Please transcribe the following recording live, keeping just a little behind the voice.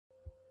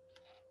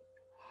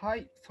は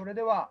い、それ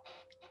では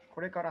こ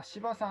れから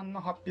柴さん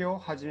の発表を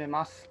始め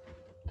ます。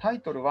タ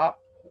イトルは、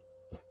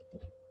ち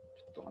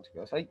ょっとお待ちく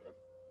ださい。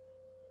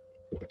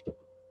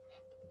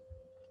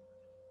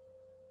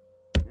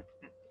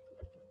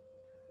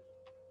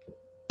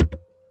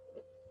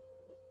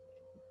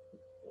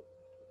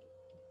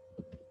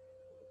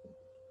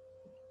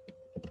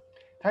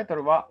タイト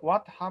ルは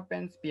What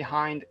happens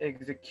behind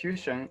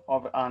execution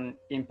of an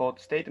import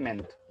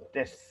statement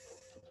で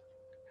す。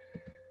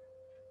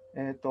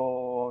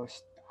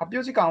発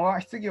表時間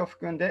は質疑を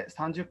含んで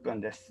30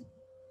分です。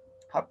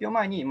発表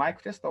前にマイ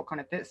クテストを兼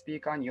ねてスピー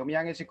カーに読み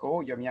上げ事項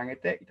を読み上げ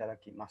ていただ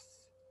きま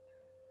す。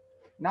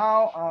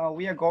Now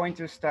we are going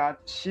to start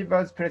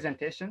Shiva's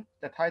presentation.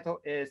 The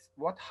title is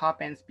What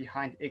Happens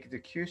Behind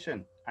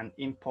Execution and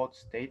Import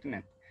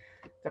Statement.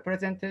 The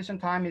presentation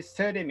time is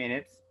 30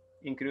 minutes,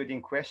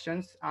 including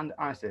questions and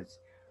answers.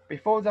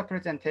 Before the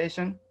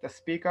presentation, the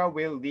speaker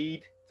will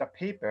read the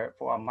paper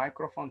for a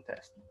microphone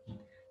test.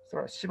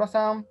 So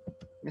Shiva-san,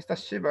 Mr.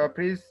 Shiva,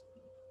 please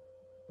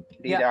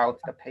read out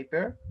the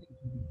paper.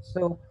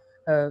 So,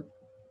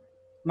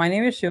 my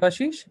name is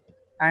Shivashis,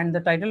 and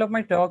the title of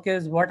my talk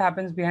is What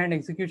Happens Behind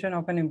Execution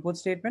of an Import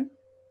Statement.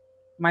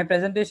 My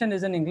presentation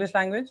is in English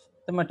language.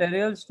 The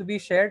materials to be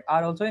shared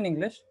are also in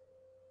English,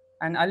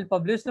 and I'll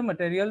publish the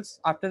materials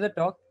after the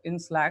talk in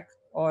Slack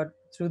or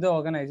through the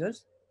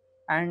organizers.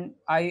 And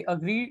I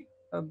agree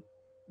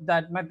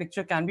that my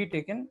picture can be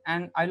taken,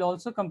 and I'll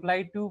also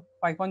comply to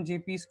PyCon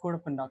JP's code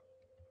of conduct.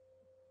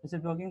 Is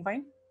it working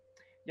fine?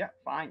 Yeah,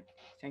 fine.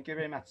 Thank you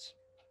very much.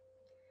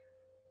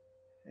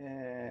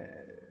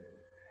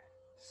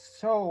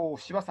 So,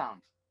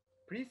 Shiba-san,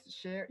 please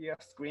share your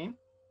screen.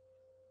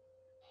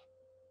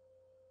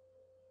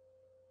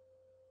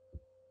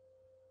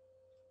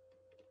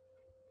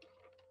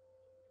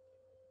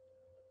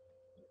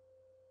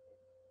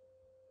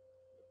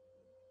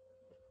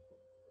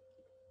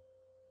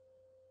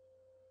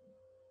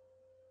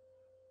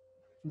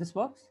 This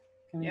works?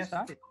 Can we Yes,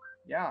 start?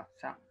 yeah,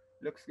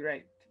 looks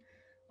great.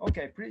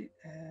 Okay, please,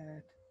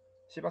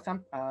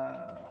 Shiba-san,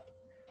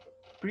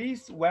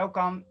 please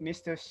welcome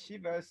Mr.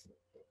 Shiva's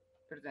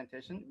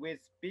presentation with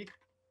big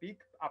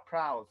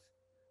applause.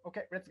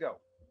 Okay, let's go.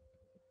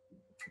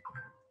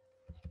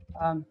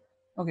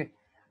 Okay.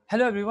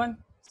 Hello, everyone.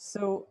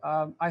 So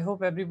I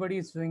hope everybody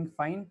is doing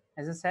fine.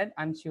 As I said,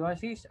 I'm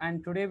Shivashis,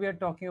 and today we are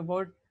talking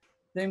about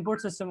the import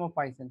system of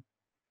Python.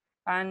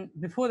 And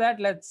before that,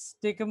 let's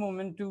take a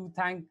moment to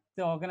thank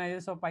the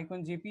organizers of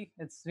PyCon JP.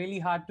 It's really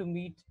hard to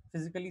meet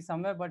physically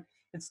somewhere, but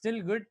it's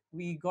still good.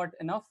 We got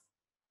enough.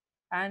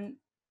 And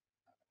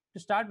to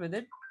start with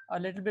it, a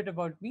little bit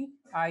about me.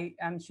 I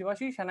am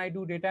Shivashish and I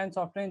do data and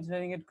software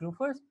engineering at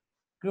Grofers.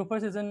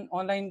 Grofers is an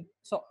online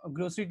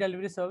grocery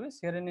delivery service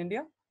here in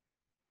India.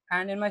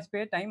 And in my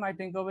spare time, I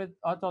tinker with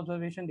Earth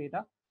observation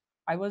data.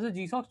 I was a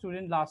GSOC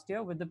student last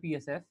year with the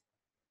PSF,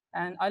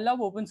 and I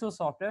love open source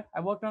software. I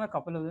worked on a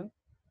couple of them.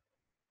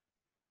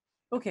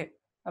 Okay,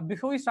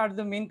 before we start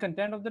the main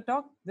content of the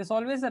talk, there's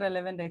always a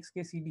relevant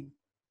XKCD.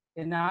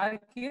 In our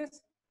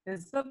case,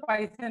 it's the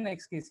Python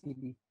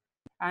XKCD.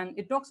 And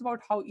it talks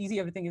about how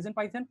easy everything is in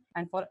Python.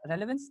 And for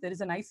relevance, there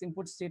is a nice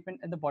import statement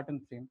in the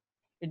bottom frame.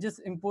 It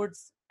just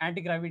imports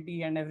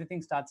anti-gravity and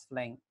everything starts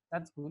flying.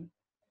 That's cool.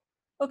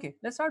 Okay,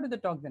 let's start with the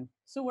talk then.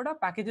 So what are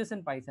packages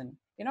in Python?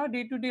 In our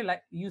day-to-day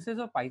uses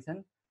of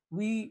Python,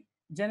 we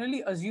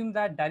generally assume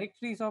that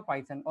directories of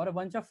Python or a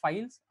bunch of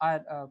files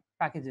are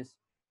packages.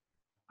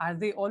 Are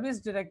they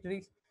always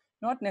directories?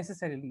 Not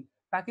necessarily.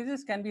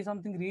 Packages can be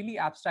something really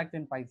abstract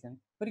in Python.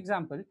 For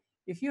example,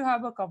 if you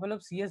have a couple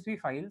of CSV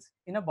files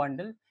in a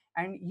bundle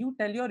and you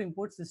tell your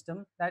import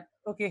system that,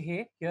 okay,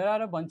 hey, here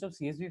are a bunch of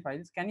CSV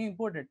files, can you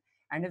import it?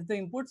 And if the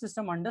import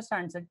system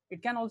understands it,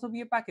 it can also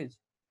be a package.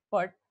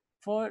 But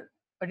for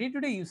a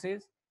day-to-day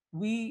usage,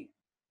 we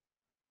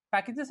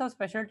packages are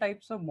special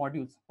types of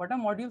modules. What are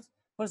modules?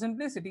 For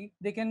simplicity,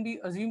 they can be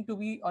assumed to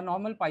be a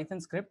normal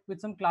Python script with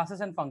some classes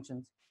and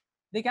functions.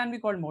 They can be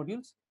called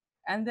modules.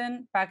 And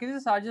then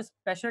packages are just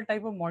special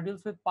type of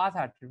modules with path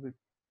attribute.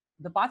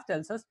 The path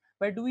tells us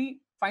where do we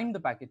find the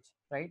package,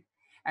 right?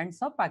 And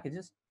sub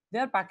packages, they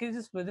are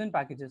packages within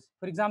packages.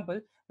 For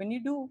example, when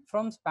you do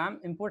from spam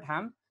import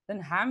ham, then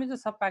ham is a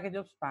sub package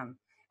of spam.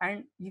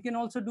 And you can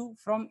also do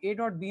from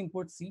a.b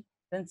import c,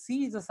 then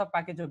c is a sub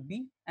package of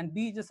b, and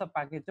b is a sub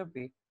package of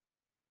a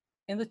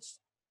in the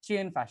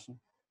chain fashion.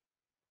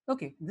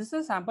 Okay, this is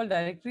a sample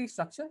directory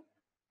structure.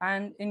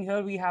 And in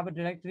here we have a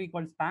directory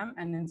called spam,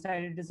 and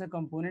inside it is a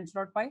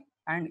components.py.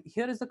 And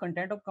here is the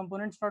content of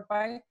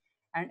components.py.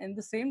 And in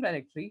the same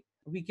directory,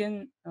 we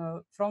can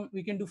do from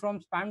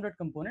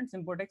spam.components,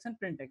 import x and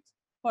print x.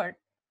 But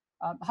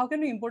how can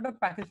we import a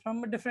package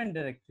from a different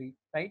directory,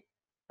 right?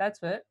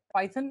 That's where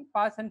Python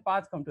path and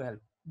path come to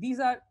help. These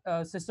are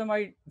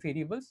system-wide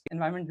variables,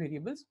 environment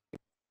variables,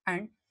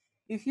 and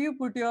if you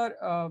put your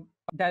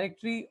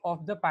directory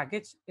of the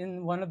package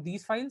in one of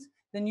these files,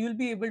 then you will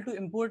be able to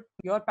import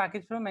your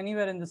package from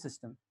anywhere in the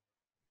system.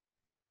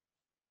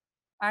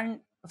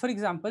 And for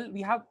example,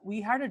 we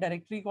had a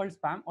directory called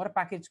spam or a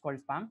package called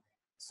spam.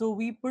 So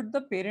we put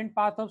the parent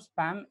path of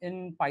spam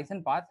in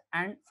Python path,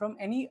 and from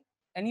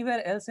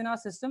anywhere else in our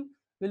system,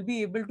 we'll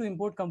be able to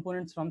import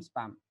components from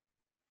spam.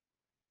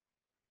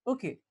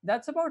 Okay,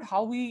 that's about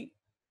how we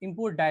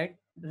import direct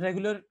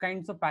regular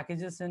kinds of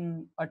packages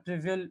in a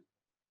trivial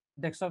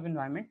desktop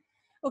environment.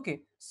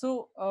 Okay,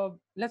 so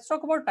let's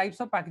talk about types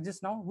of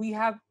packages now. We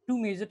have two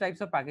major types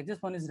of packages.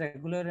 One is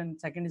regular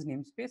and second is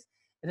namespace.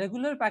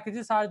 Regular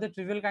packages are the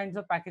trivial kinds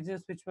of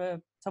packages which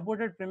were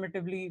supported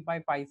primitively by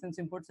Python's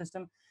import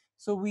system.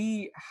 So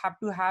we have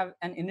to have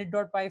an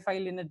init.py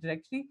file in a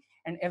directory,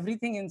 and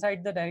everything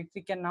inside the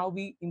directory can now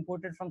be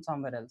imported from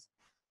somewhere else.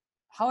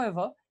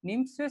 However,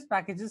 namespace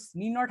packages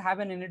need not have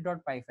an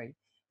init.py file.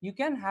 You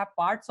can have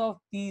parts of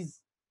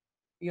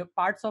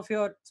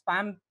your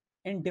spam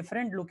in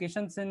different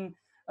locations in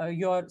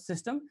your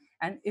system,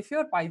 and if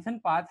your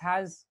Python path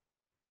has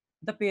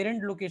the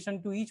parent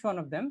location to each one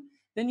of them,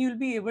 then you'll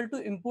be able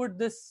to import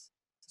this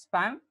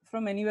spam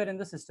from anywhere in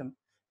the system.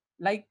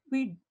 Like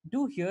we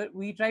do here,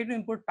 we try to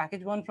import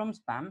package one from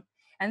spam,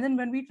 and then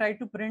when we try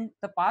to print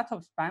the path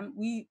of spam,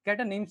 we get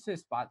a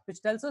namespace path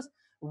which tells us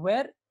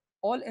where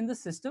all in the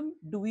system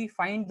do we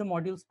find the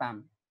module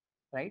spam,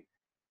 right?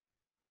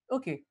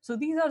 Okay, so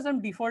these are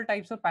some default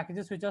types of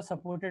packages which are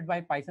supported by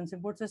Python's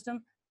import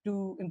system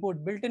to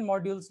import built-in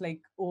modules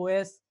like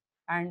OS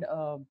and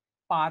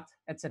path,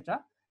 etc.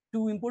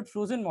 To import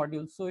frozen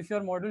modules. So if your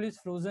module is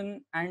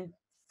frozen and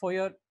for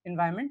your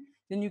environment,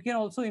 then you can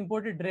also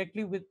import it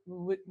directly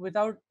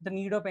without the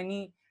need of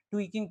any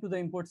tweaking to the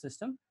import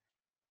system.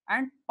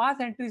 And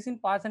path entries in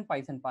path and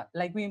Python path,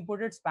 like we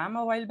imported spam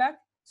a while back.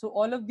 So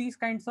all of these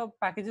kinds of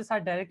packages are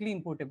directly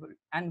importable,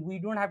 and we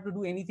don't have to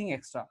do anything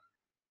extra.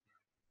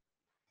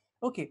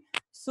 Okay,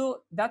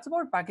 so that's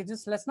about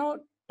packages. Let's now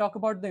talk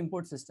about the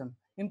import system.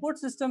 Import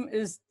system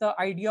is the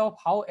idea of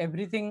how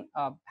everything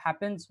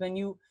happens when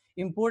you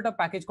import a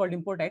package called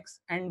import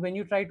x, and when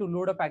you try to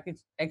load a package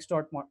x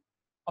dot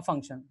a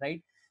function,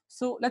 right?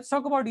 So let's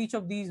talk about each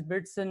of these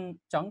bits in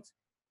chunks.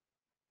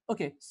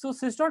 Okay, so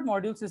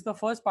sys.modules is the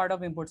first part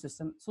of import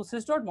system. So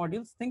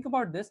sys.modules, think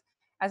about this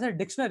as a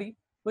dictionary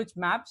which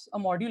maps a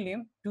module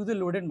name to the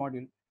loaded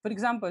module. For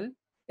example,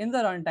 in the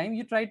runtime,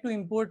 you try to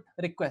import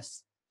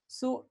requests.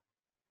 So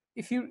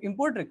if you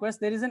import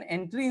request, there is an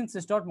entry in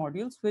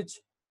sys.modules which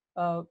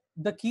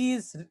the key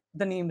is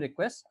the name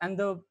request and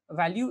the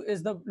value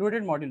is the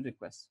loaded module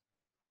request.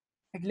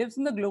 It lives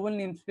in the global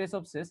namespace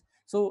of sys.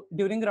 So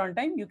during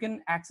runtime, you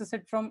can access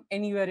it from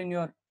anywhere in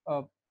your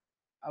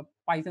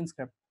Python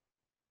script.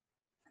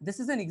 This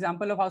is an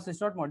example of how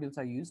sys.modules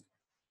are used.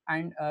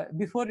 And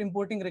before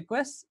importing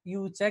requests,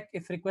 you check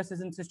if request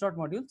is in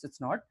sys.modules. It's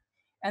not.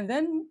 And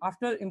then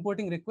after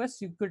importing requests,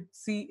 you could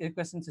see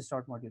request in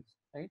sys.modules,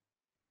 right?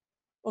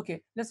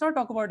 Okay, let's now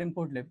talk about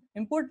importlib.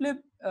 Importlib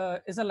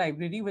is a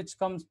library which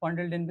comes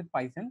bundled in with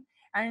Python.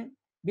 And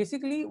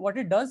basically what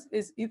it does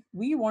is if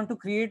we want to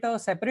create a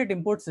separate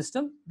import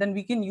system, then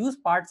we can use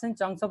parts and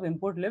chunks of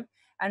importlib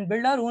and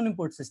build our own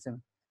import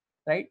system,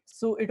 right?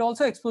 So it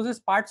also exposes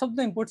parts of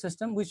the import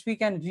system which we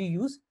can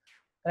reuse,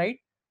 right?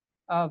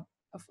 Uh,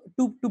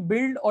 to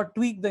build or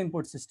tweak the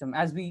import system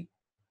as we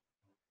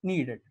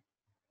need it.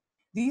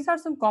 These are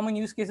some common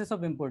use cases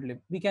of import lib.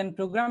 We can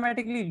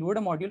programmatically load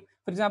a module.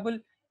 For example,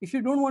 if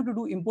you don't want to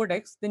do import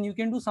x, then you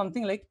can do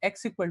something like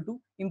x equal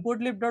to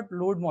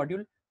importlib.load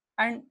module,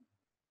 and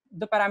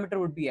the parameter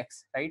would be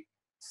x, right?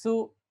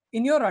 So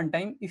in your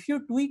runtime, if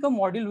you tweak a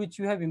module which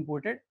you have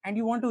imported and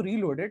you want to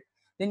reload it,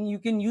 then you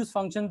can use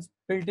functions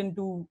built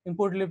into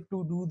importlib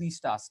to do these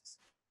tasks,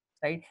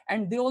 right?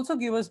 And they also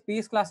give us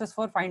base classes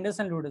for finders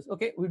and loaders.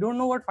 Okay, we don't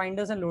know what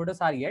finders and loaders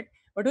are yet,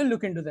 but we'll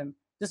look into them.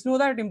 Just know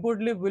that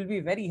importlib will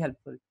be very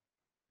helpful.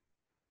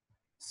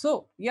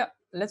 So yeah,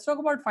 let's talk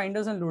about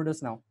finders and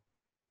loaders now.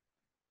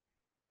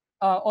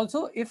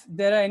 Also, if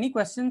there are any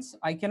questions,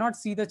 I cannot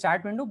see the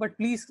chat window, but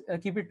please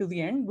keep it to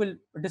the end. We'll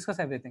discuss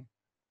everything.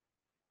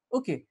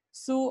 Okay,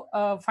 so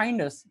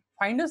finders,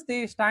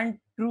 they stand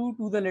true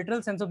to the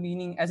literal sense of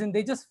meaning, as in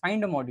they just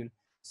find a module.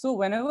 So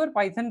whenever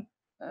Python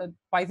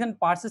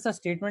parses a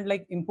statement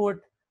like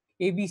import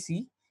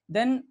ABC,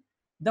 then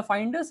the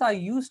finders are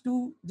used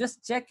to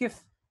just check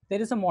if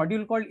there is a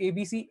module called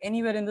ABC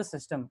anywhere in the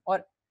system,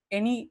 or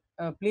any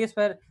place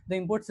where the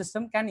import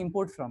system can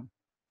import from,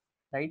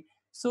 right?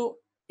 So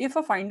if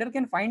a finder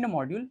can find a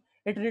module,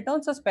 it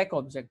returns a spec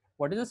object.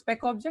 What is a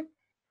spec object?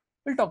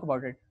 We'll talk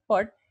about it.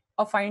 But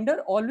a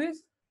finder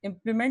always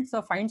implements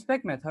a find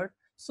spec method.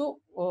 So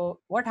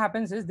what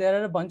happens is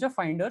there are a bunch of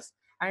finders,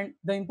 and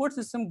the import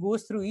system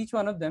goes through each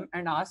one of them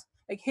and asks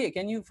like, hey,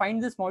 can you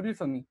find this module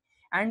for me?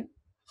 And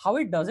how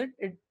it does it,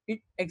 it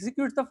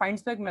executes the find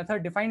spec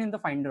method defined in the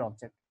finder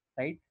object,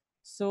 right?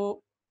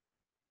 So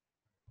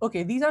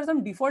okay, these are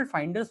some default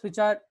finders which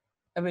are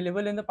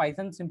available in the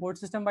Python's import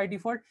system by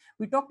default.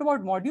 We talked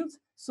about modules,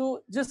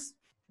 so just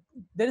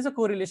there is a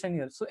correlation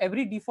here. So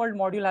every default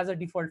module has a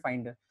default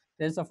finder.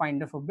 There's a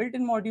finder for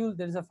built-in module,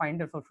 there is a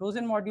finder for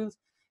frozen modules,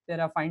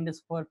 there are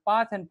finders for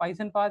path and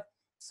Python path.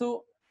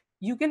 So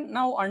you can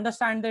now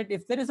understand that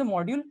if there is a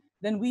module,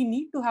 then we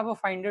need to have a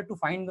finder to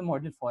find the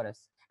module for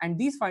us. And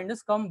these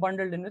finders come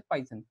bundled in with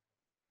Python.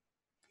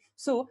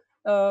 So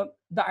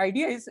the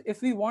idea is,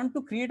 if we want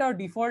to create our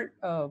default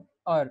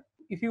or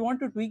if you want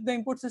to tweak the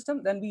import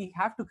system, then we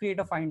have to create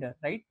a finder,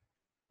 right?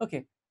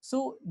 Okay,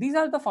 so these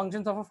are the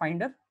functions of a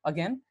finder.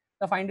 Again,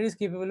 the finder is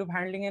capable of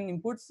handling an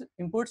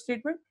import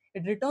statement.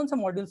 It returns a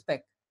module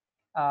spec.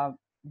 uh,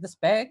 the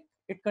spec,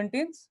 it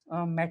contains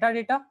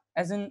metadata,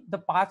 as in the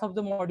path of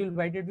the module,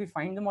 where did we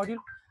find the module,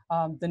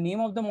 the name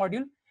of the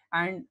module,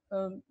 and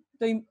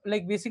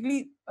like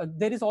basically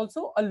there is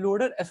also a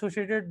loader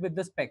associated with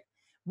the spec.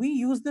 We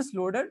use this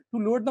loader to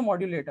load the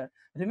module later.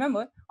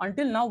 Remember,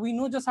 until now we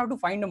know just how to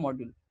find a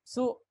module.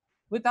 So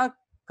with our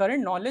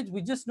current knowledge,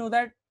 we just know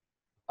that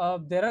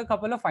there are a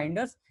couple of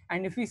finders,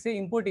 and if we say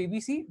import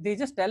abc, they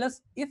just tell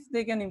us if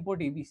they can import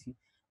abc.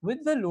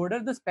 With the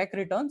loader, the spec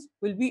returns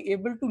will be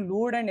able to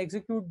load and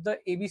execute the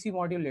abc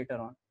module later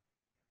on.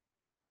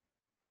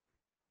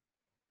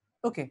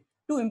 Okay,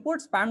 to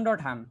import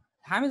spam.ham,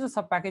 ham is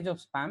a subpackage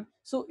of spam.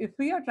 So if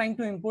we are trying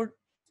to import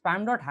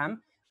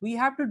spam.ham, we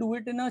have to do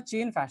it in a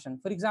chain fashion.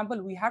 For example,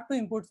 we have to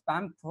import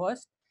spam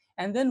first,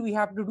 and then we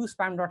have to do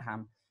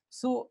spam.ham.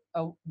 So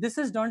this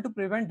is done to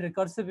prevent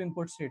recursive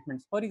import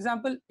statements. For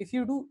example, if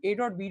you do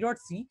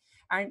a.b.c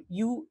and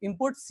you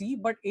import c,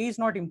 but a is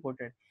not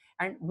imported,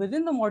 and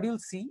within the module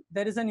c,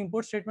 there is an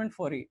import statement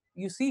for a.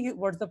 You see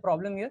what's the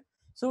problem here?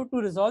 So to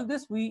resolve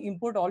this, we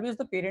import always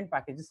the parent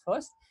packages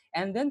first,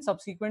 and then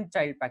subsequent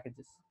child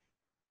packages.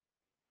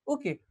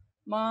 Okay,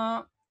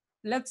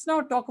 let's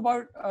now talk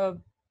about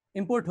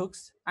import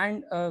hooks,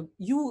 and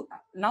you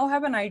now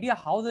have an idea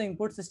how the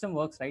import system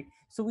works, right?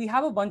 So we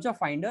have a bunch of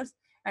finders,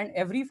 and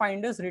every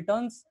finders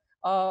returns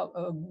a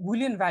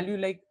boolean value,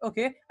 like,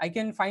 okay, I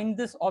can find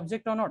this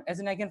object or not, as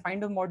in I can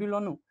find a module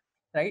or no,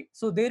 right?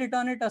 So they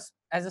return it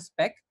as a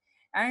spec,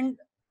 and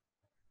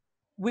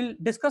we'll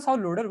discuss how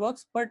loader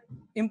works. But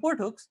import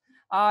hooks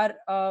are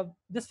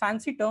this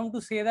fancy term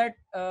to say that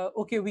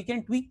okay, we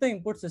can tweak the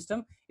import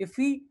system if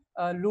we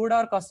load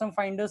our custom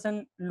finders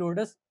and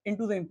loaders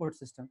into the import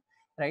system,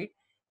 right?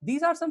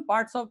 These are some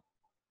parts of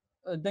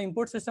the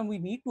import system we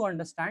need to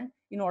understand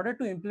in order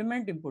to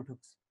implement import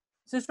hooks.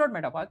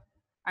 Sys.metapath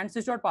and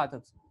sys.path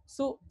hooks.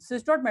 So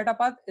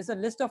sys.metapath is a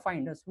list of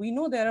finders. We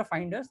know there are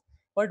finders,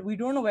 but we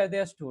don't know where they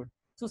are stored.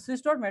 So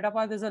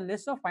sys.metapath is a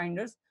list of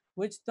finders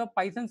which the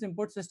Python's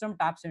import system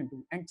taps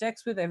into and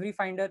checks with every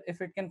finder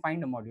if it can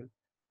find a module,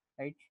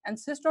 right? And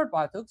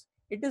sys.path hooks,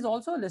 it is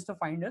also a list of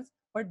finders,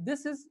 but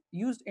this is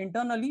used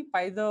internally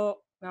by the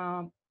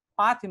uh,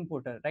 path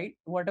importer, right?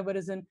 Whatever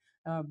is in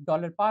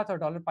 $path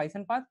or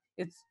 $python path,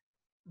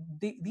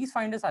 these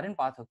finders are in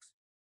path hooks.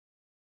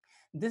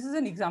 This is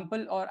an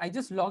example, or I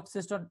just logged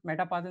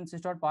sys.metapath and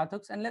sys.path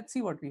hooks, and let's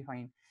see what we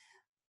find.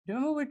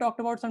 Remember, we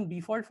talked about some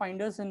default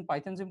finders in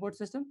Python's import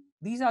system.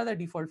 These are the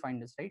default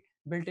finders, right?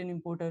 Built-in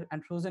importer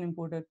and frozen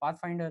importer,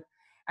 pathfinder,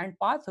 and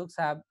path hooks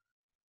have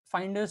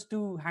finders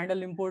to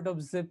handle import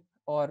of zip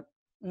or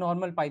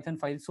normal Python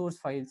files, source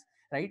files,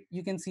 right?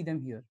 You can see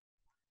them here.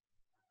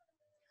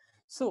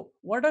 So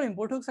what are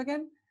import hooks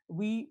again?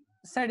 We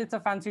said it's a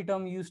fancy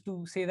term used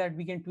to say that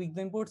we can tweak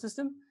the import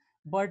system,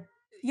 but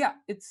yeah,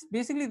 it's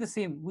basically the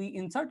same. We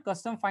insert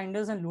custom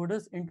finders and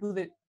loaders into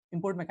the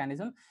import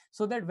mechanism,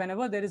 so that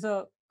whenever there is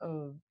a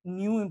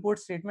new import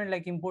statement,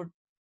 like import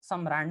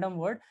some random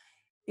word,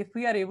 if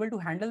we are able to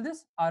handle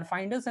this, our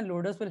finders and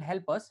loaders will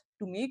help us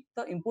to make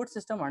the import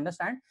system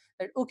understand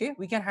that, okay,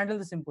 we can handle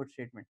this import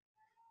statement.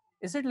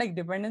 Is it like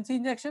dependency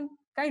injection?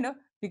 Kind of,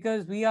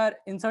 because we are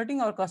inserting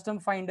our custom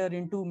finder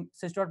into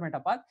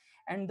sys.metapath,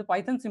 and the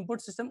Python's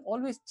import system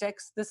always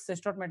checks this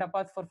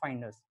sys.metapath for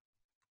finders.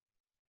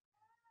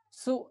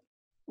 So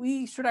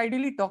we should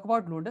ideally talk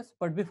about loaders,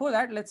 but before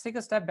that, let's take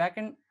a step back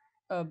and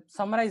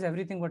summarize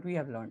everything what we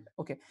have learned.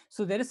 Okay,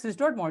 so there is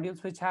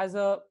sys.modules, which has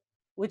a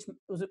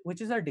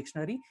which is a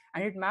dictionary,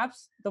 and it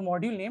maps the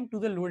module name to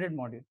the loaded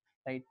module,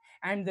 right?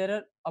 And there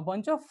are a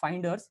bunch of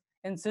finders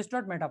in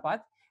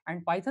sys.metapath,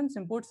 and Python's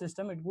import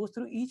system, it goes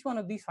through each one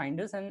of these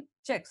finders and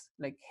checks,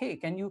 like, hey,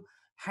 can you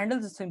handle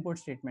this import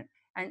statement?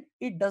 And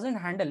it doesn't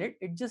handle it,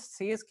 it just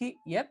says ki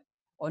yep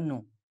or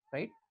no,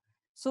 right?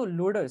 So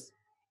loaders,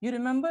 you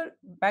remember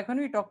back when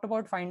we talked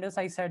about finders,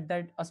 I said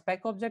that a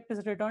spec object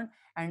is returned,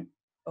 and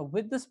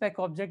with the spec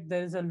object,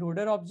 there is a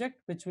loader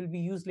object which will be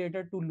used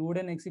later to load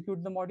and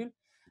execute the module.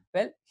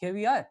 Well, here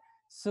we are.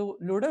 So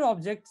loader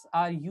objects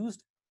are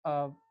used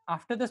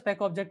after the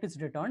spec object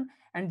is returned,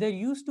 and they're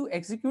used to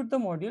execute the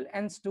module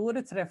and store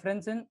its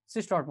reference in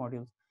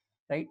sys.modules,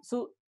 right?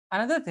 So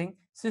another thing,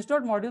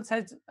 sys.modules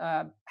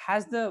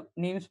has the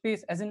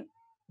namespace, as in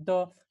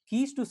the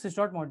keys to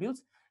sys.modules.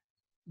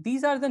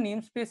 These are the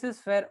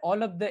namespaces where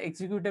all of the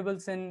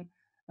executables in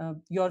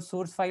your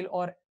source file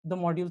or the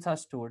modules are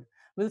stored.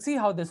 We'll see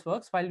how this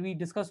works while we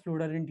discuss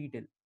loader in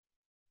detail.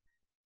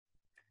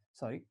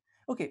 Sorry.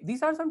 Okay,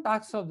 these are some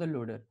tasks of the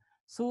loader.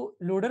 So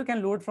loader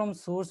can load from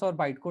source or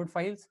bytecode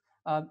files.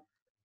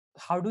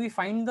 How do we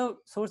find the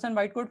source and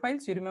bytecode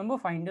files? You remember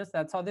finders,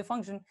 that's how they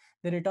function.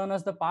 They return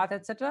us the path,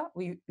 etc.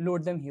 We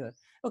load them here.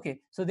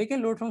 Okay, so they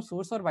can load from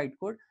source or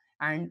bytecode,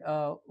 and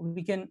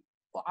we can,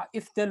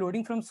 if they're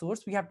loading from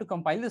source, we have to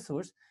compile the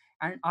source,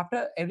 and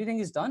after everything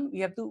is done, we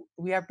have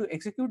to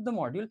execute the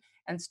module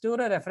and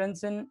store a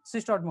reference in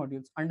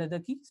sys.modules under the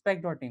key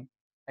spec.name,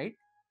 right?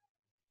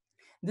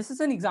 This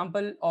is an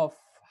example of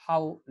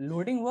how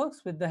loading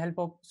works with the help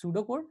of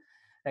pseudocode,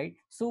 right?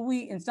 So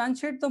we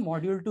instantiate the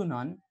module to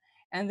none,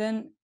 and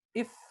then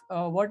if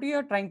what we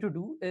are trying to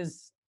do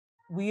is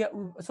we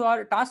so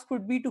our task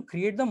would be to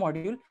create the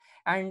module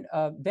and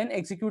then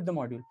execute the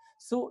module.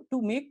 So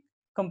to make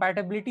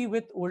compatibility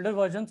with older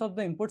versions of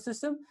the input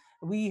system,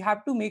 we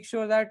have to make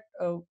sure that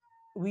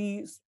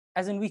we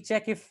as in we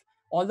check if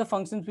all the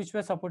functions which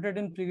were supported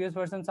in previous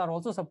versions are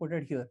also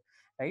supported here,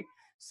 right?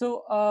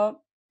 So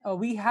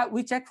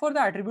we check for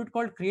the attribute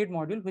called create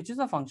module, which is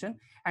a function,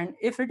 and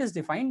if it is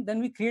defined, then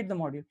we create the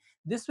module.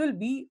 This will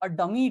be a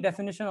dummy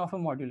definition of a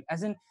module,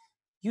 as in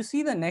you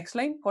see the next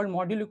line called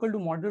module equal to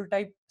module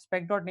type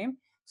spec.name.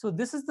 So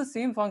this is the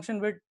same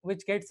function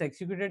which gets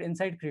executed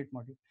inside create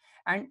module,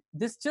 and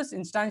this just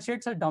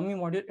instantiates a dummy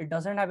module. It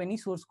doesn't have any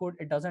source code,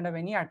 it doesn't have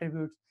any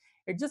attributes,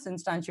 it just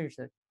instantiates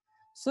it.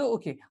 So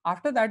okay,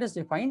 after that is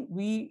defined,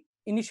 we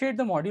initiate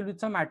the module with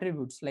some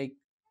attributes like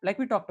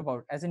we talked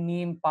about, as a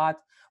name, path,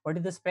 what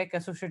is the spec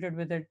associated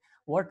with it,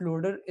 what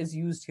loader is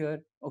used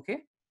here.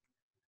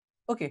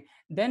 Okay,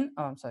 then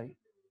sorry.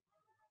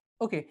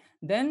 Okay,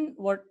 then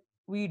what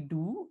we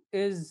do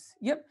is,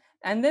 yep,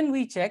 and then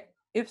we check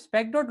if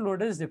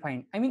spec.loader is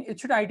defined. I mean, it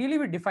should ideally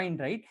be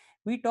defined, right?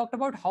 We talked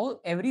about how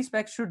every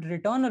spec should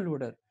return a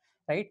loader,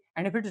 right?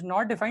 And if it is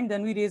not defined,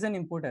 then we raise an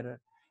import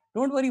error.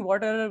 Don't worry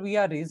what error we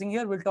are raising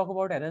here, we'll talk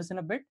about errors in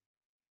a bit.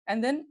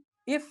 And then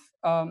if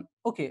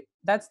okay,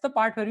 that's the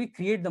part where we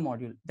create the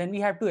module, then we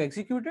have to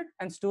execute it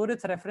and store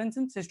its reference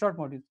in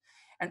sys.modules.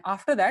 And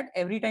after that,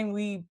 every time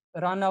we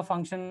run a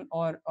function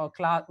or a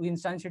class, we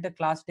instantiate a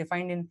class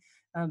defined in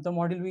the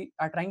module we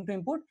are trying to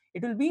import,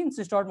 it will be in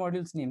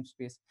sys.modules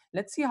namespace.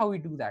 Let's see how we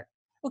do that.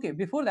 Okay,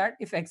 before that,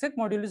 if exec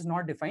module is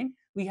not defined,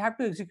 we have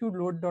to execute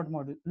load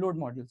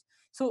modules.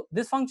 So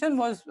this function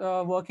was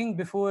working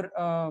before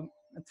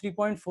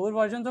 3.4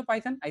 versions of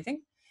Python, I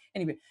think.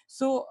 Anyway,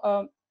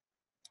 so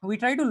we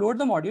try to load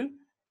the module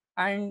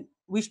and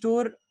we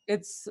store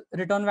its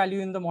return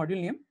value in the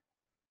module name.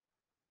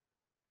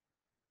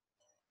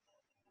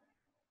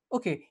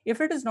 Okay,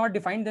 if it is not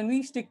defined, then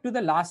we stick to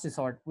the last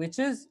resort, which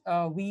is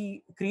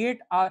we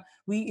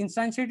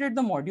instantiated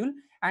the module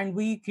and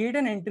we create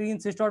an entry in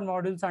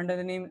sys.modules under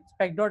the name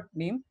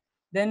spec.name.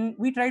 Then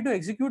we try to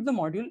execute the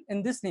module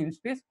in this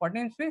namespace. What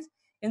namespace?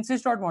 In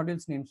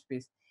sys.modules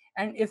namespace.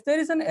 And if there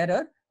is an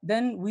error,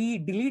 then we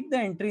delete the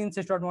entry in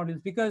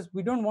sys.modules, because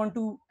we don't want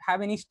to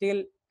have any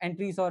stale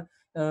entries or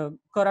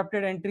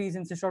corrupted entries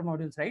in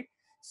sys.modules, right?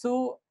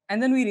 So,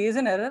 and then we raise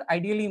an error,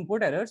 ideally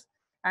import errors.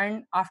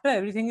 And after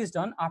everything is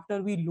done,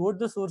 after we load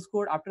the source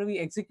code, after we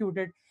execute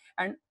it,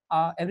 and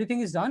everything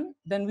is done,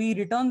 then we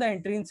return the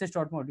entry in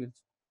sys.modules,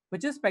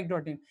 which is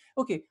spec.name.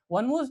 Okay,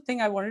 one more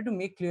thing I wanted to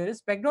make clear is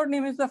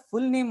spec.name is the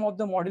full name of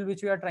the module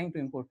which we are trying to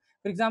import.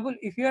 For example,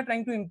 if you are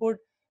trying to import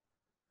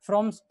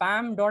from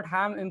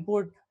spam.ham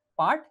import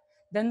part,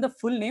 then the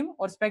full name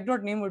or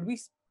spec.name would be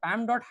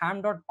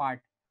spam.ham.part,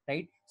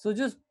 right? So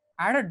just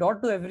add a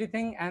dot to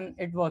everything and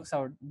it works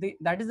out.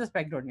 That is the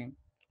spec.name.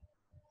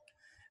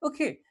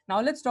 Okay,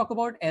 now let's talk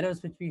about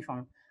errors which we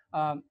found.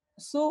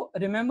 So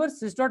remember,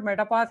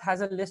 sys.metapath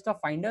has a list of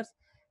finders,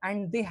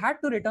 and they had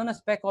to return a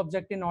spec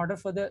object in order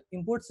for the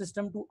import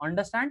system to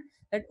understand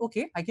that,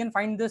 okay, I can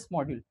find this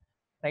module,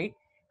 right?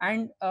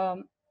 And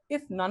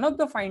if none of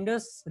the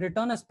finders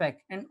return a spec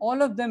and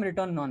all of them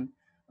return none,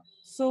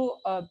 so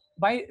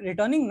by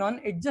returning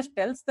none, it just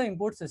tells the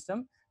import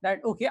system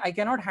that, okay, I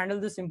cannot handle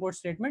this import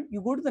statement.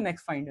 You go to the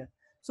next finder.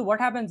 So what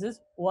happens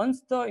is,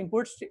 once the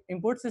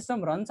import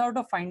system runs out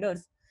of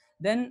finders,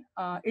 then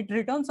it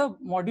returns a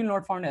module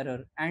not found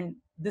error. And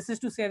this is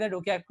to say that,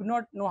 okay, I could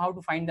not know how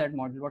to find that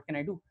module. What can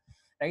I do,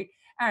 right?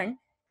 And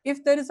if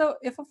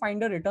a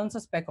finder returns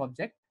a spec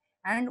object,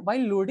 and while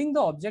loading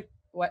the object,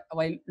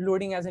 while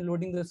loading as in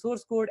loading the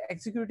source code,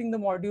 executing the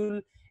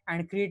module,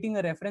 and creating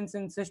a reference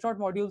in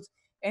sys.modules,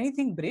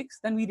 anything breaks,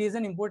 then we raise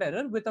an import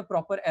error with a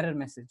proper error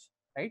message,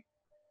 right?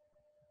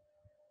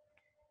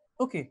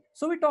 Okay,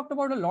 so we talked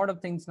about a lot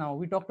of things now.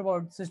 We talked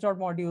about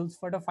sys.modules,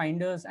 for the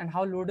finders, and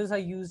how loaders are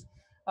used.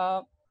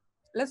 Uh,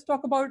 let's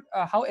talk about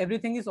how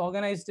everything is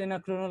organized in a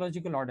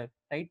chronological order,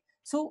 right?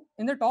 So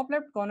in the top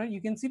left corner,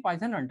 you can see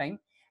Python runtime,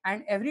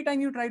 and every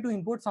time you try to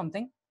import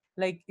something,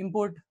 like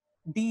import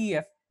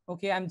def,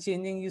 okay, I'm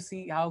changing, you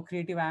see how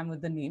creative I am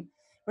with the name,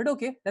 but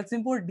okay, let's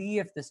import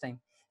def this time.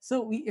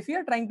 So if we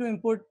are trying to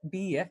import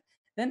def,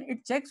 then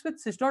it checks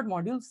with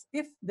sys.modules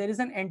if there is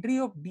an entry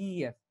of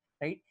def,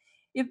 right?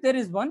 If there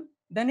is one,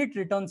 then it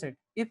returns it.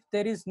 If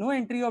there is no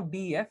entry of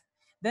def,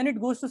 then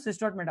it goes to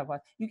sys.metapath.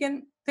 You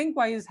can think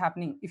why is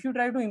happening. If you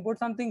try to import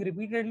something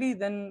repeatedly,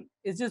 then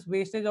it's just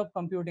wastage of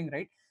computing,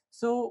 right?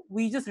 So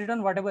we just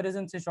return whatever is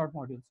in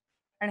sys.modules.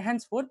 And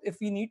henceforth, if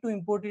we need to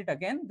import it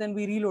again, then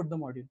we reload the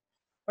module.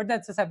 But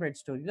that's a separate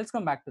story. Let's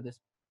come back to this.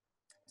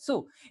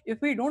 So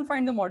if we don't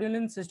find the module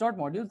in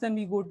sys.modules, then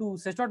we go to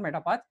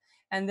sys.metapath,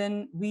 and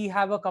then we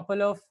have a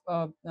couple of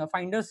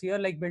finders here,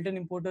 like built-in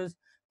importers,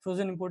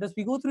 frozen importers.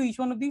 We go through each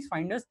one of these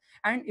finders,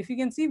 and if you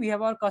can see, we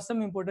have our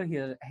custom importer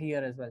here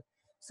as well.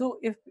 So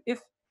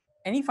if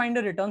any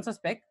finder returns a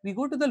spec, we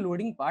go to the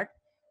loading part,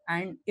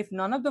 and if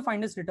none of the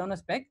finders return a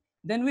spec,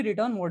 then we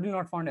return module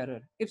not found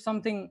error. If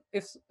something,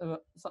 if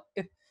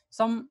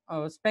some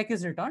spec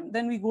is returned,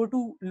 then we go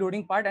to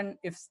loading part, and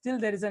if still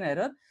there is an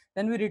error,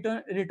 then we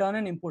return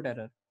an import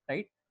error,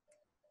 right?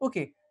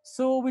 Okay,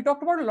 so we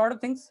talked about a lot of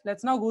things.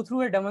 Let's now go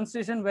through a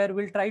demonstration where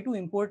we'll try to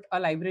import a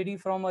library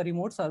from a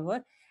remote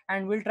server,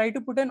 and we'll try to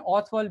put an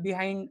auth wall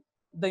behind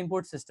the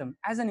import system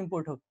as an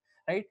import hook,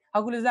 right?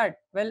 How cool is that?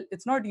 Well,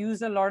 it's not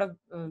used a lot of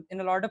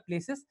in a lot of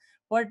places,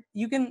 but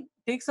you can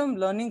take some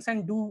learnings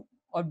and do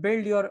or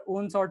build your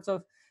own sorts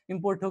of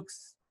import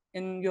hooks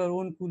in your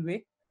own cool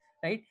way,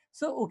 right?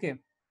 So okay,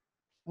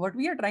 what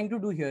we are trying to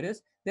do here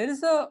is, there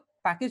is a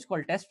package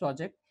called test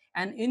project,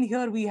 and in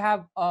here we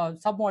have a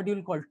sub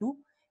module called 2,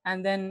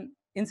 and then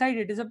inside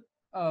it is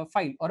a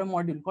file or a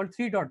module called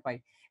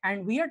 3.py,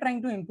 and we are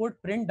trying to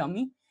import print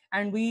dummy,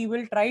 and we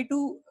will try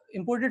to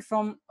import it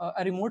from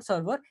a remote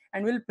server,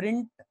 and we'll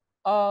print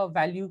a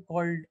value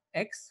called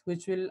x,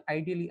 which will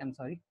ideally, I'm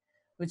sorry,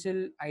 which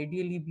will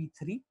ideally be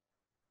 3,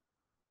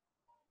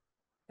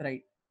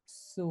 right?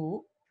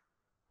 So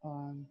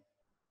um,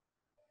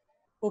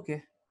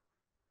 okay.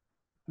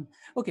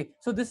 Okay,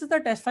 so this is the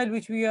test file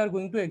which we are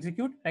going to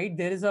execute, right?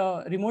 There is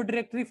a remote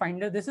directory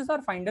finder. This is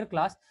our finder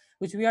class,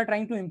 which we are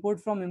trying to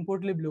import from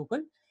import lib local.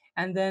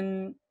 And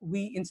then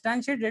we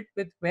instantiate it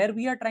with where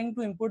we are trying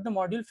to import the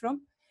module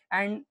from,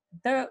 and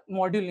the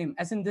module name,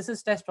 as in this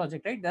is test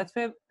project, right?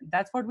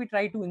 That's what we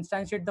try to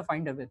instantiate the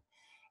finder with.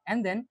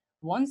 And then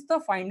once the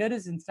finder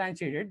is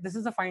instantiated, this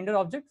is a finder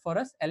object for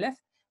us, lf,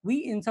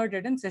 we insert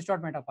it in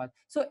sys.metapath.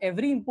 So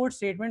every import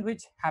statement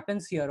which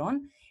happens here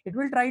on, it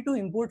will try to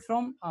import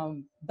from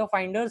the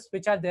finders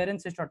which are there in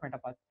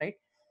sys.metapath, right?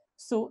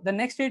 So the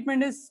next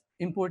statement is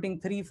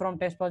importing 3 from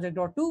test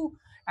project.2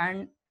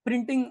 and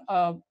printing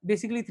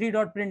basically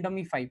 3.print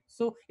dummy 5.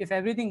 So if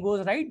everything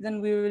goes right, then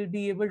we will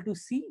be able to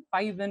see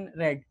 5 in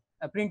red,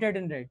 printed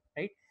in red,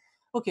 right?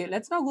 Okay,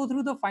 let's now go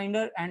through the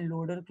finder and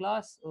loader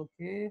class.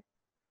 Okay,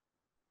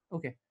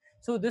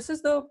 so this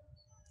is the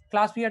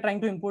class we are trying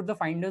to import the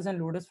finders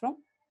and loaders from,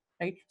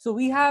 right? So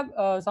we have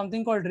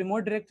something called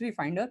remote directory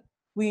finder.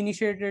 We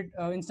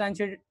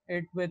instantiated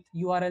it with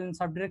URL and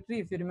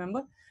subdirectory, if you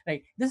remember,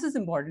 right? This is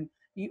important.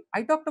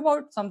 I talked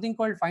about something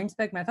called find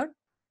spec method,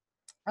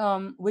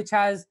 which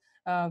has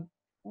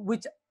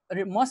which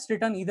must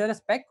return either a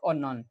spec or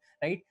none,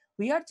 right?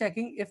 We are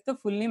checking if the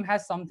full name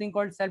has something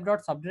called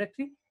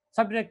self.subdirectory.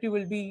 Subdirectory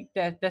will be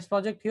test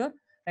project here,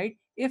 right?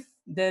 If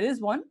there is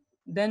one,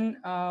 then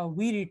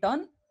we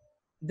return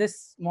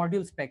this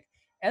module spec,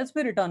 else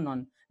we return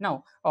none.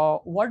 Now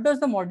what does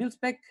the module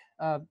spec,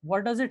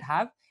 what does it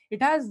have?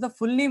 It has the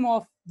full name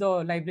of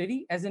the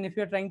library, as in if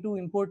you're trying to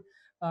import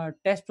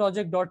test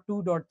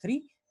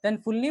project.2.3,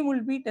 then full name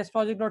will be test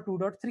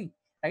project.2.3,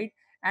 right?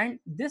 And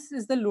this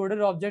is the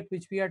loader object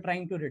which we are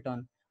trying to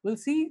return. We'll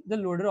see the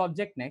loader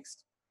object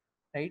next,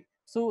 right?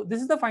 So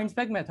this is the find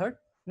spec method.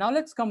 Now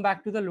let's come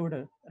back to the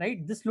loader,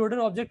 right? This loader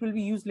object will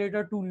be used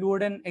later to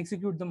load and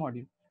execute the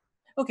module.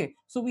 Okay,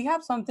 so we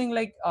have something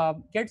like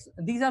gets,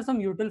 these are some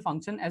util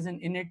function, as in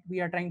init we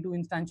are trying to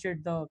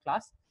instantiate the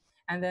class,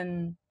 and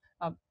then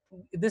uh,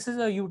 this is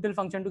a util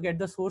function to get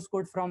the source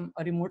code from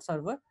a remote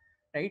server,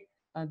 right?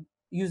 uh,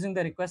 Using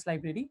the request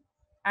library.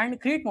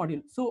 And create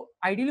module, so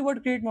ideally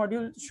what create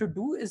module should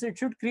do is it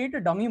should create a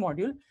dummy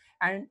module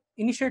and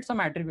initiate some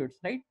attributes,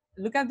 right?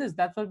 Look at this,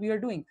 that's what we are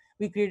doing.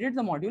 We created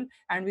the module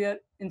and we are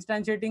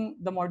instantiating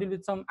the module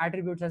with some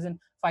attributes, as in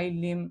file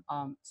name,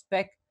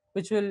 spec,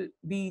 which will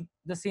be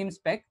the same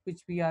spec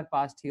which we are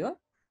passed here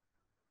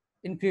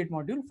in create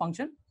module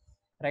function,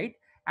 right?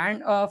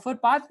 And for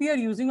path, we are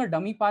using a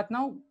dummy path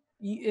now.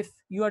 If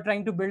you are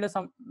trying to build a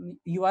some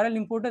URL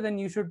importer, then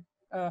you should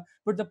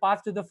put the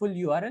path to the full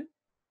URL,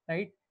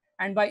 right?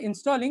 And by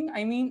installing,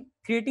 I mean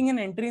creating an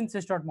entry in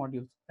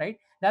sys.modules, right?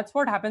 That's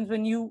what happens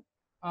when you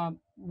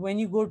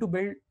go to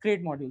build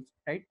create modules,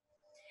 right?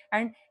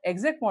 And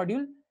exec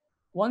module,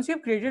 once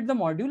you've created the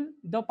module,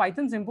 the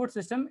Python's import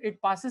system, it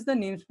passes the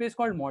namespace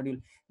called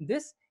module.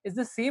 This is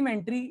the same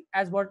entry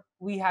as what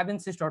we have in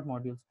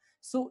sys.modules.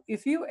 So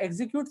if you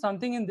execute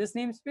something in this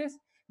namespace,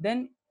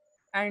 then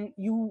and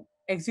you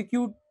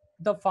execute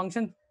the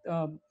function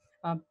uh,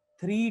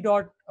 3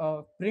 dot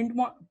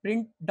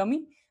print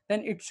dummy,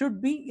 then it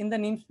should be in the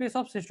namespace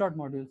of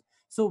sys.modules.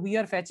 So we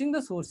are fetching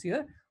the source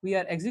here, we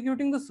are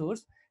executing the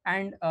source,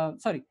 and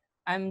sorry,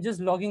 I'm just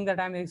logging that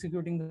I'm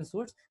executing the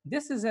source.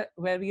 This is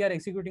where we are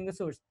executing the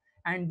source,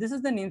 and this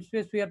is the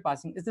namespace we are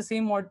passing. It's the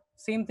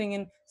same thing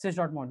in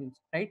sys.modules,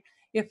 right?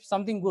 If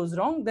something goes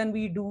wrong, then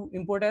we do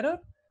import error,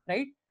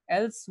 right?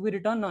 Else we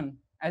return none,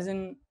 as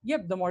in,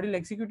 yep, the module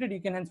executed,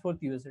 you can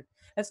henceforth use it.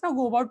 Let's now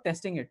go about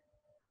testing it,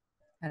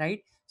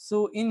 right?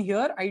 So in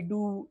here I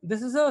do,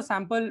 this is a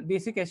sample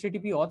basic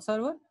HTTP auth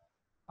server.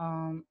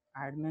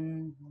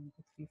 admin 1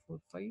 2 3 4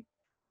 5,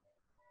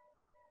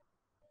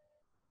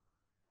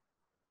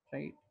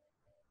 right?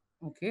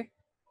 Okay,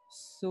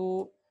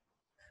 so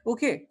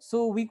okay,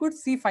 so we could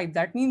see 5.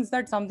 That means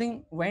that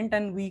something went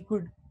and we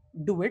could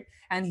do it.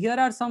 And here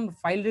are some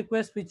file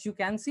requests which you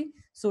can see.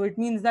 So it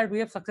means that we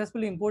have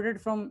successfully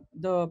imported from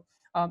the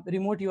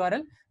remote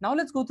URL. Now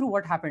let's go through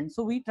what happened.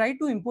 So we tried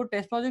to import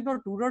test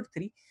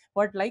project.2.3,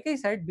 but like I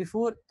said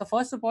before, the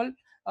first of all,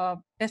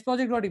 test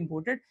project got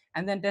imported,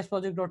 and then test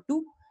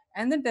project.2,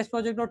 and then test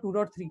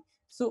project.2.3.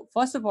 So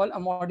first of all, a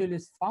module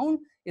is found.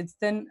 It's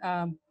then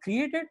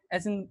created,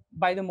 as in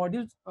by the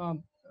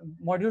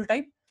module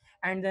type,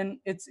 and then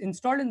it's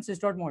installed in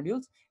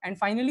sys.modules, and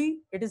finally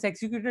it is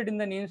executed in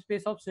the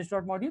namespace of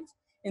sys.modules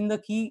in the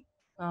key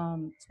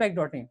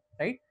spec.name,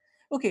 right?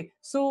 Okay,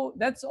 so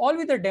that's all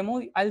with the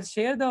demo. I'll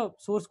share the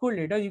source code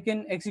later. You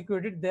can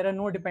execute it. There are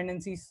no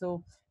dependencies,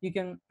 so you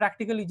can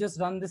practically just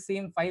run the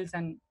same files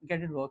and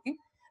get it working.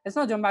 Let's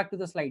now jump back to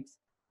the slides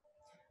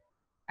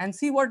and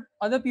see what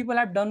other people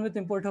have done with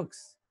import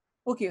hooks.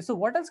 Okay, so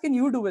what else can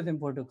you do with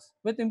import hooks?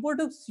 With import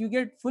hooks, you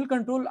get full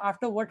control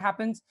after what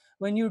happens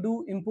when you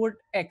do import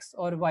X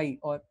or Y,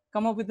 or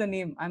come up with a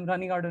name. I'm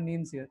running out of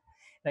names here,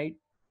 right?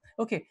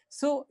 Okay,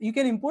 so you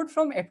can import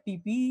from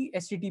FTP,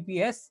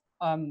 HTTPS,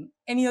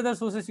 any other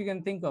sources you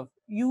can think of.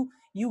 You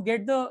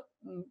get the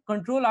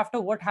control after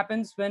what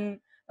happens when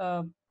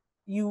uh,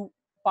 you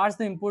parse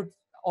the import,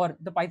 or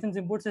the Python's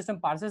import system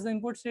parses the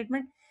import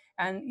statement,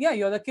 and yeah,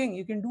 you're the king.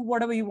 You can do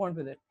whatever you want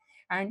with it,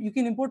 and you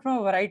can import from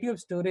a variety of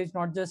storage,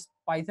 not just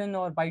Python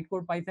or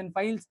bytecode Python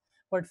files,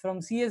 but from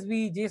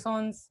CSV,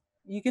 JSONs.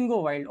 You can go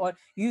wild, or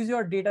use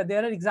your data.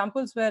 There are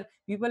examples where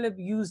people have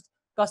used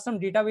custom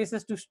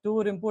databases to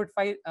store import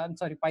file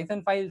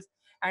Python files,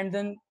 and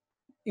then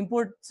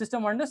import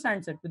system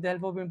understands it with the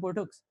help of import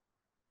hooks.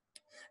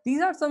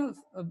 These are some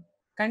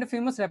kind of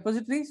famous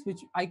repositories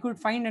which I could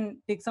find and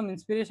take some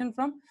inspiration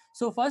from.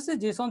 So first is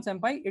JSON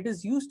Senpai. It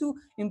is used to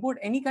import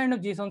any kind of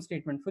JSON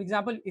statement. For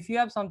example, if you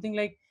have something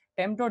like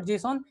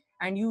temp.json,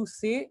 and you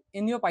say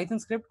in your Python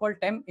script called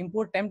temp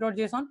import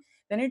temp.json,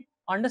 then it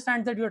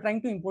understands that you're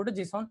trying to import a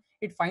JSON.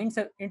 It finds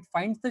the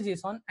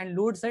JSON and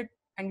loads it,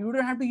 and you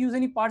don't have to use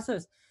any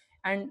parsers.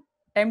 And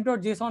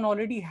temp.json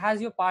already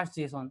has your parsed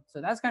JSON,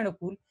 so that's kind of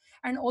cool.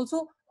 And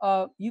also,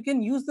 you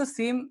can use the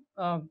same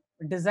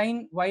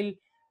design while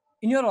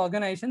in your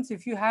organizations.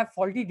 If you have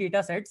faulty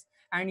data sets,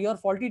 and your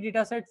faulty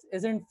data sets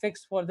isn't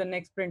fixed for the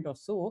next sprint or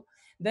so,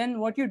 then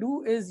what you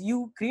do is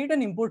you create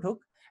an import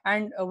hook,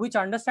 and which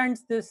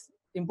understands this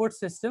import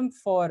system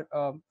for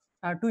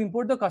to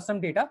import the custom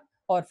data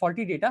or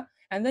faulty data,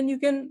 and then you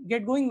can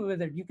get going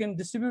with it. You can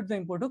distribute the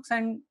import hooks,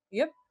 and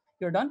yep,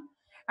 you're done.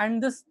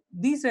 And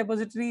these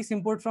repositories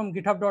import from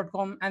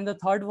github.com, and the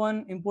third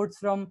one imports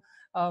from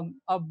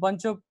a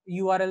bunch of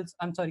URLs,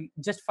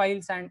 just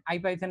files and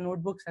IPython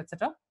notebooks,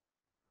 etc.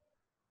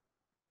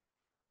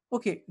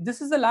 Okay,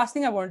 this is the last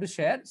thing I wanted to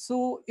share.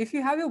 So if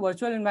you have your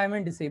virtual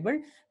environment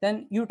disabled,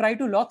 then you try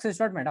to lock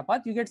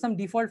sys.metapath. You get some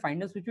default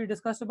finders, which we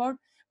discussed about.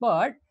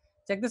 But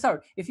check this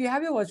out. If you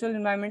have your virtual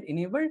environment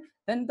enabled,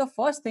 then the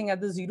first thing at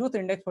the 0th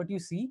index, what you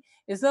see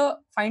is a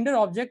finder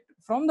object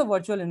from the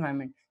virtual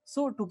environment.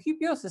 So to keep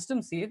your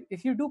system safe,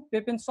 if you do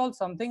pip install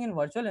something in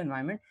virtual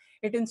environment,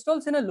 it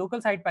installs in a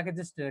local site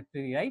packages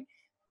directory, right?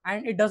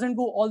 And it doesn't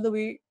go all the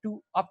way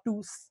to up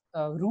to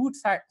root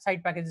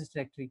site packages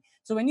directory.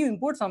 So when you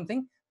import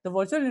something, the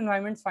virtual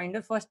environments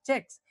finder first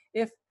checks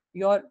if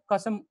your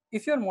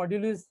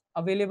module is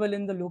available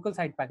in the local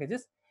site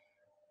packages.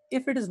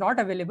 If it is not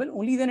available,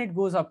 only then it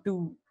goes up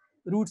to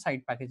root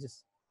site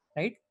packages,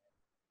 right?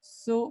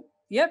 So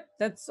yep,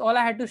 that's all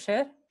I had to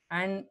share,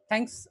 and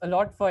thanks a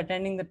lot for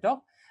attending the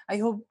talk. I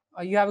hope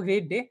you have a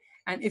great day,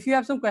 and if you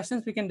have some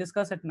questions, we can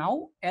discuss it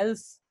now.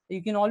 Else,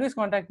 you can always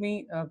contact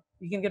me.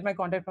 You can get my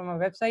contact from my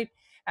website,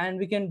 and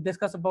we can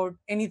discuss about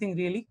anything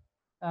really.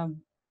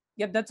 um,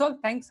 yep, that's all.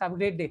 Thanks, have a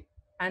great day,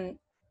 and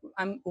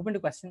I'm open to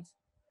questions.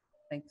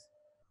 Thanks.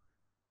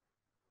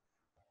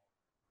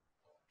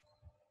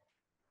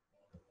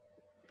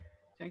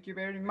 Thank you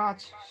very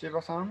much,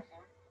 Shiva-san.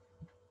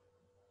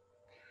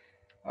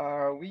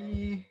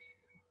 We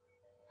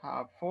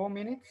have 4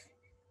 minutes.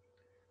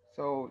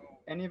 So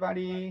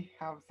anybody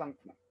have some?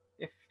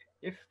 If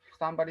if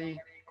somebody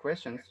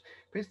questions,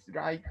 please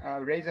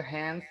raise your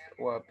hands,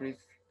 or please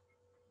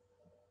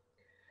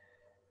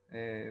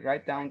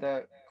write down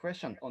the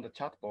question on the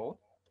chat board.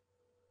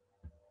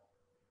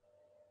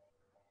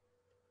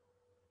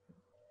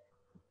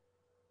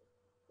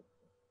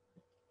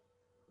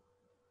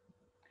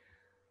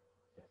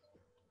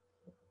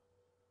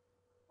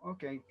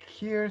 Okay,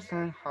 here's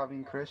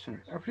having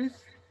question. Please,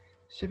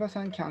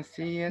 Shiba-san can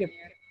see it. Yep.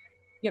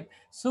 Yep.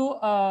 So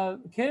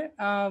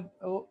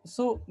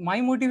so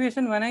my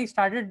motivation when I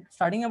started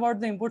studying about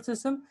the import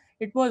system,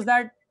 it was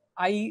that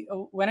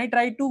when I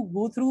tried to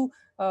go through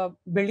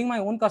building my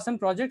own custom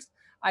projects,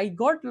 I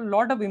got a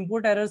lot of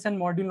import errors and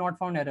module not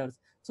found errors.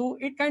 So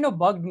it kind of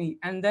bugged me.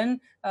 And then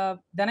I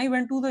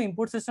went to the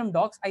import system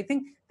docs. I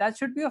think that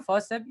should be a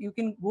first step. You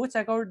can go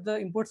check out the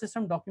import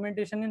system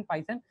documentation in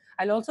Python.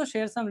 I'll also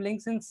share some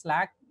links in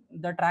Slack,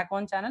 the track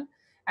on channel,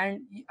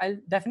 and I'll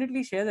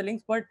definitely share the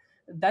links. But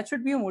that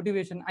should be a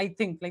motivation, I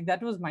think. Like,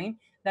 that was mine,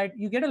 that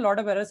you get a lot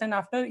of errors, and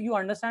after you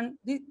understand,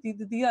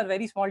 these are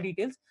very small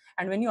details,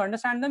 and when you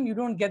understand them, you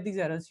don't get these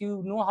errors.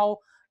 You know how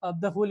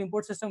the whole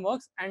import system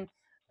works, and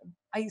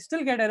I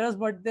still get errors,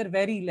 but they're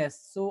very less.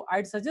 So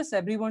I'd suggest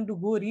everyone to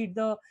go read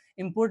the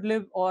import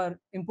lib or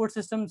import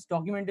systems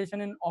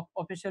documentation in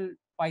official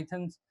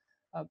Python's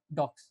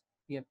docs.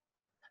 Yep.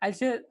 I'll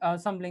share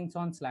some links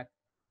on Slack.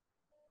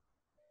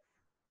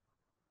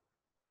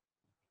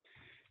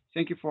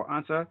 Thank you for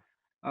answer.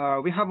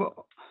 We have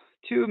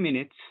 2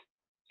 minutes.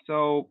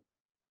 So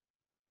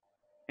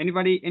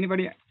anybody,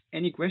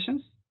 any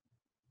questions?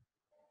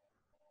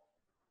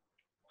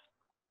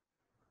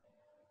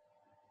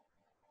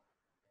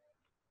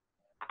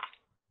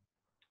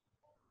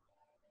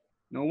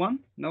 No one?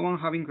 No one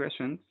having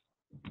questions?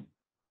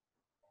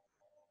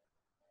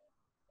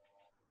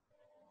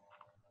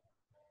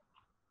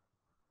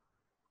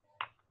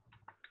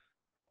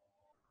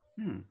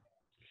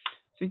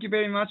 Thank you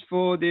very much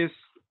for this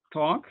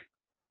talk.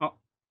 Oh.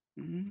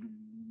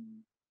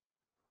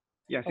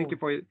 Yeah, thank you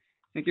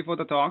for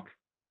the talk.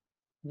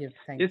 Yeah,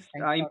 thanks.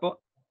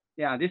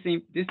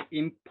 This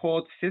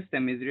import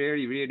system is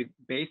really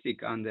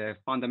basic and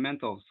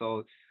fundamental.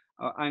 So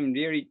I'm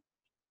really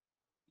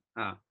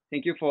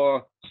thank you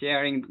for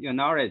sharing your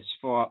knowledge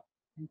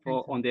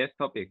on this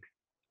topic.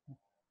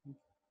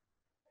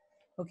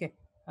 Okay,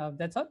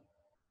 that's all.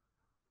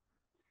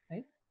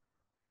 Right?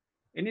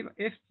 And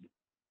if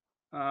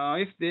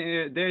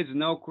there is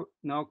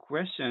no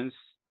questions,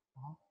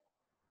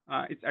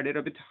 it's a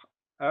little bit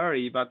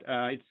early, but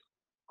it's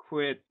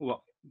quite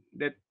well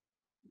that's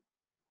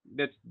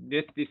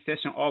this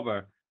session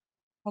over.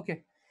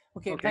 Okay.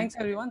 Thanks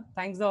everyone.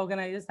 Thanks the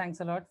organizers. Thanks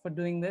a lot for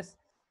doing this.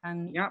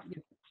 And yeah,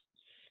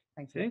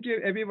 thanks. Thank you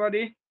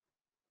everybody.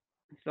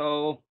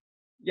 So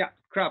yeah,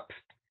 clap.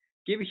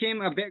 Give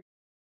him a big